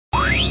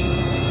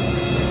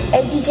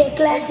Hey DJ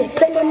Klasik,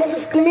 play that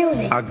motherfucking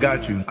music. I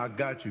got you. I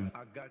got you.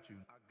 I got you.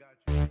 I got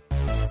you.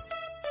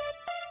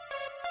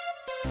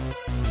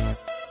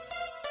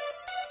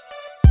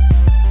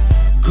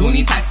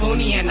 Goonie,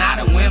 Typhoony, and I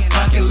done went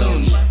fucking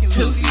loony.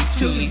 Toosies,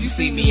 toolies, you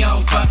see me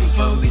on fucking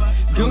Foley.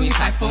 Goonie,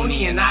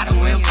 Typhoony, and I done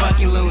went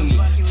fucking loony.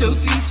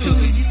 Toosies,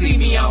 toolies, you see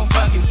me on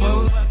fucking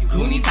Foley.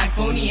 Goonie,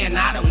 Typhoony, and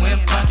I done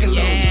went fucking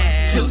loony.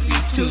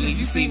 Toosies, toolies,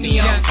 you see me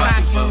on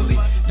fucking Foley.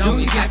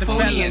 Goonie,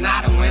 Typhoony, and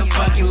I done went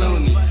fucking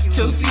loony.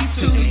 Toosies,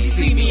 toolies, you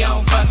see me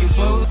on fucking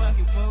Foley.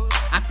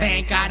 I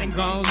think I done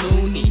gone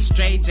loony.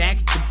 Straight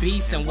jacket, the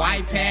beast, and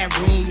white pad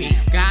roomy.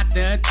 Got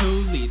the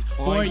toolies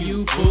for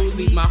you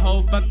foolies. My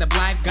whole fucked up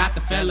life got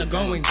the fella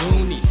going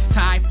Goonie.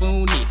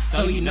 Typhoony,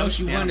 so you know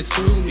she wanna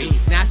screw me.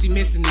 Now she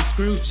missing them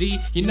screws, G.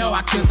 You know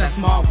I killed that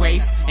small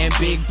waist and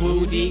big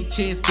booty.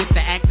 Chicks get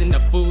the acting the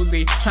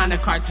fooly.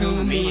 Tryna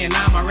cartoon me and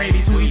I'm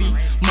already Tweety.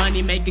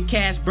 Money making,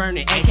 cash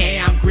burning, aka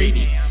I'm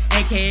greedy.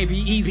 AKA be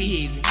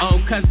easy.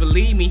 Oh, cause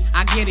believe me,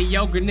 I get a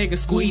yogurt nigga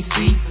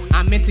squeezy.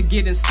 I'm into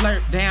getting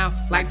slurped down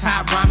like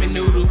Thai ramen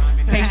noodle.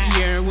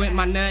 Pastry with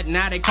my nut,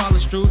 now they call it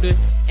strudel.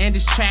 And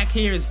this track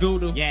here is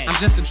voodoo. I'm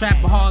just a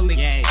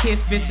trapaholic,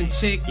 kiss, fist, and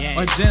chick,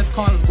 or just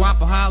call us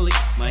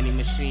guapaholics. Money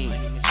machine,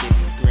 get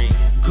this green.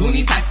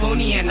 Goonie,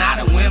 Typhoony, and I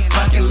done went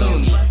fucking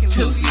loony.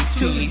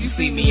 Toosies, toolies, you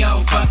see me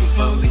on fucking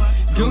Foley.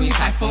 Goonie,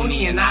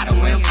 Typhoony, and I done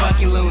went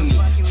fucking loony.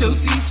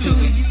 Toosies,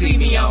 toolies, you see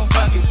me on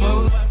fucking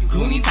Foley.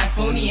 Goonie,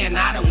 Typhoony, and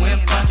I done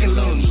went fucking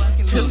loony.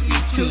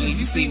 Toosies, toolies,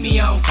 you see me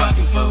on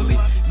fucking Foley.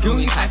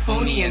 Goonie,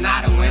 Typhoony, and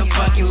I done went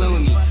fucking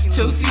loony.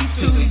 Toosies,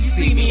 toolies, you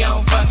see me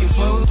on fucking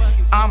Foley.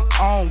 I'm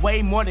on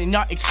way more than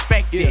y'all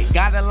expected.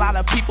 Got a lot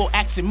of people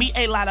asking me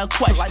a lot of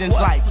questions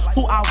like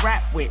who I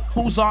rap with,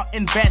 who's all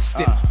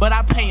invested. But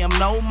I pay them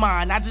no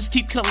mind, I just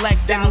keep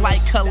collecting like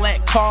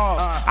collect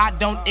calls. I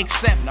don't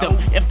accept them.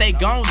 If they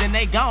gone, then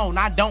they gone,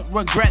 I don't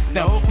regret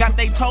them. Got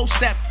they toes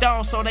stepped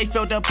on so they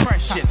feel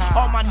depression.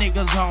 All my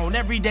niggas on,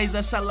 every day's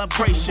a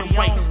celebration.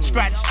 Wait,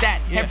 scratch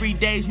that, every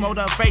day's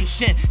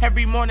motivation.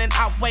 Every morning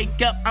I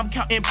wake up, I'm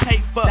counting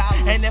paper.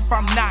 And if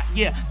I'm not,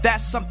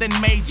 that's something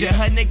major.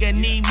 Her nigga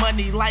need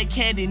money like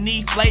candy,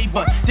 need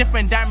flavor.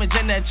 Different diamonds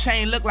in the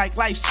chain look like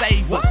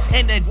lifesavers.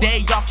 In the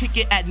day, y'all kick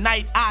it, at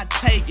night, I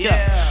take ya.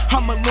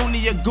 I'm a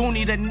loony, a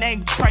goonie, the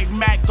name Trey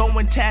Mac.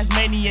 Going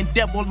Tasmanian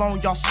devil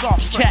on y'all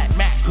soft cat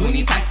Mac.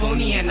 Goonie,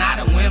 Typhoony, and I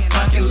done went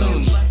fucking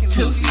loony.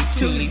 Toosies,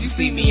 toolies, you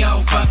see me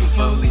on fucking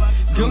Foley.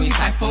 Goonie,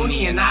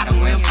 Typhoony, and I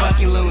done went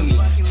fucking loony.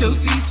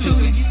 Toosies,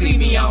 toolies, you see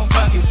me on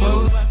fucking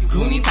Foley.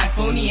 Goonie,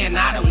 Typhoony, and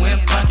I done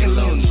went fucking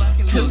loony.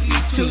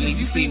 Toosies, toolies,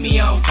 you see me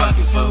on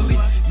fucking Foley.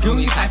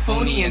 Goonie,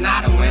 Typhoony, and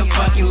I done went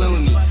fucking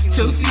loony.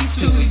 Toosies,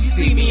 toolies, you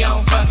see me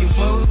on fucking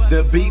Foley.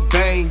 The beat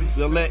bangs,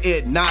 we'll let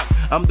it knock.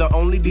 I'm the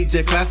only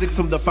DJ Klasik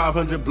from the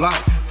 500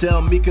 block.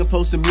 Tell me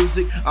compose some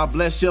music, I'll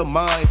bless your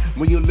mind.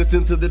 When you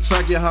listen to the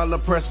track, you holler,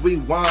 press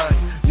rewind.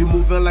 You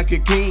moving like a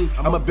king,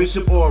 I'm a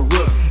bishop or a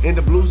rook. In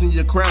the blues in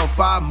your crown,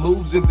 5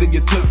 moves and then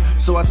you took.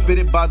 So I spit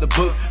it by the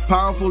book,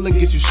 powerful and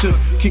get you shook.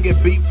 Kick a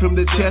beat from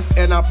the chest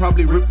and I'll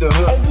probably rip the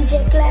hook. Hey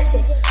DJ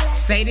Klasik.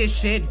 Say this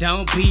shit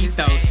don't be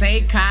though.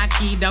 Say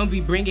cocky, don't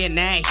be bringing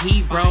that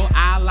heat, bro.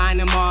 I'll line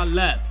them all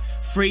up,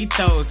 free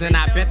throws, and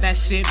I bet that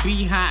shit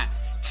be hot.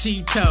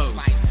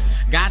 Cheetos.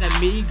 Got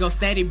amigo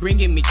steady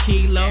bringing me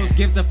kilos.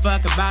 Gives a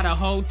fuck about a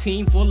whole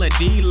team full of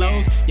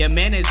D-Los. Your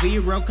man is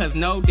zero cause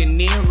no De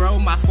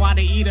Niro. My squad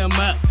to eat them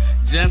up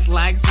just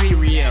like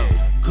cereal.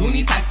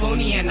 Goonie,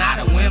 Typhoony, and I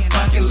done went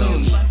fucking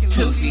loony.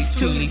 Toosies,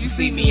 toolies, you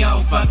see me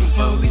on fucking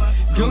Foley.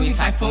 Goonie,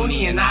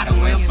 Typhoony, and I done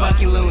went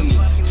fucking loony.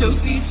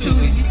 Toosies,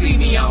 toolies, you see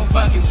me on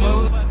fucking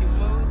Foley.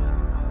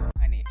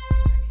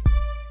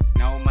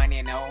 No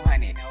money, no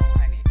honey.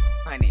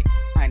 Honey,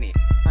 honey,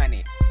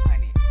 honey,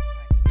 honey.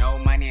 No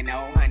money,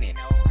 no honey.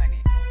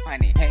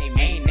 Honey, hey,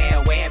 ain't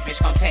there way a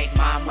bitch gon' take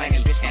my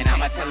money. And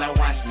I'ma tell her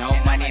once, no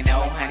money,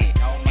 no honey.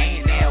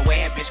 Ain't there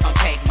way a bitch gon'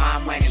 take my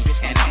money.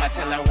 And I'ma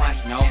tell her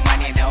once, no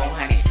money, no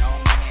honey.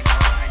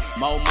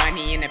 More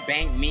money in the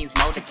bank means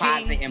more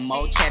deposit, and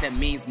more cheddar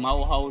means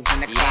more hoes in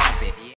the closet.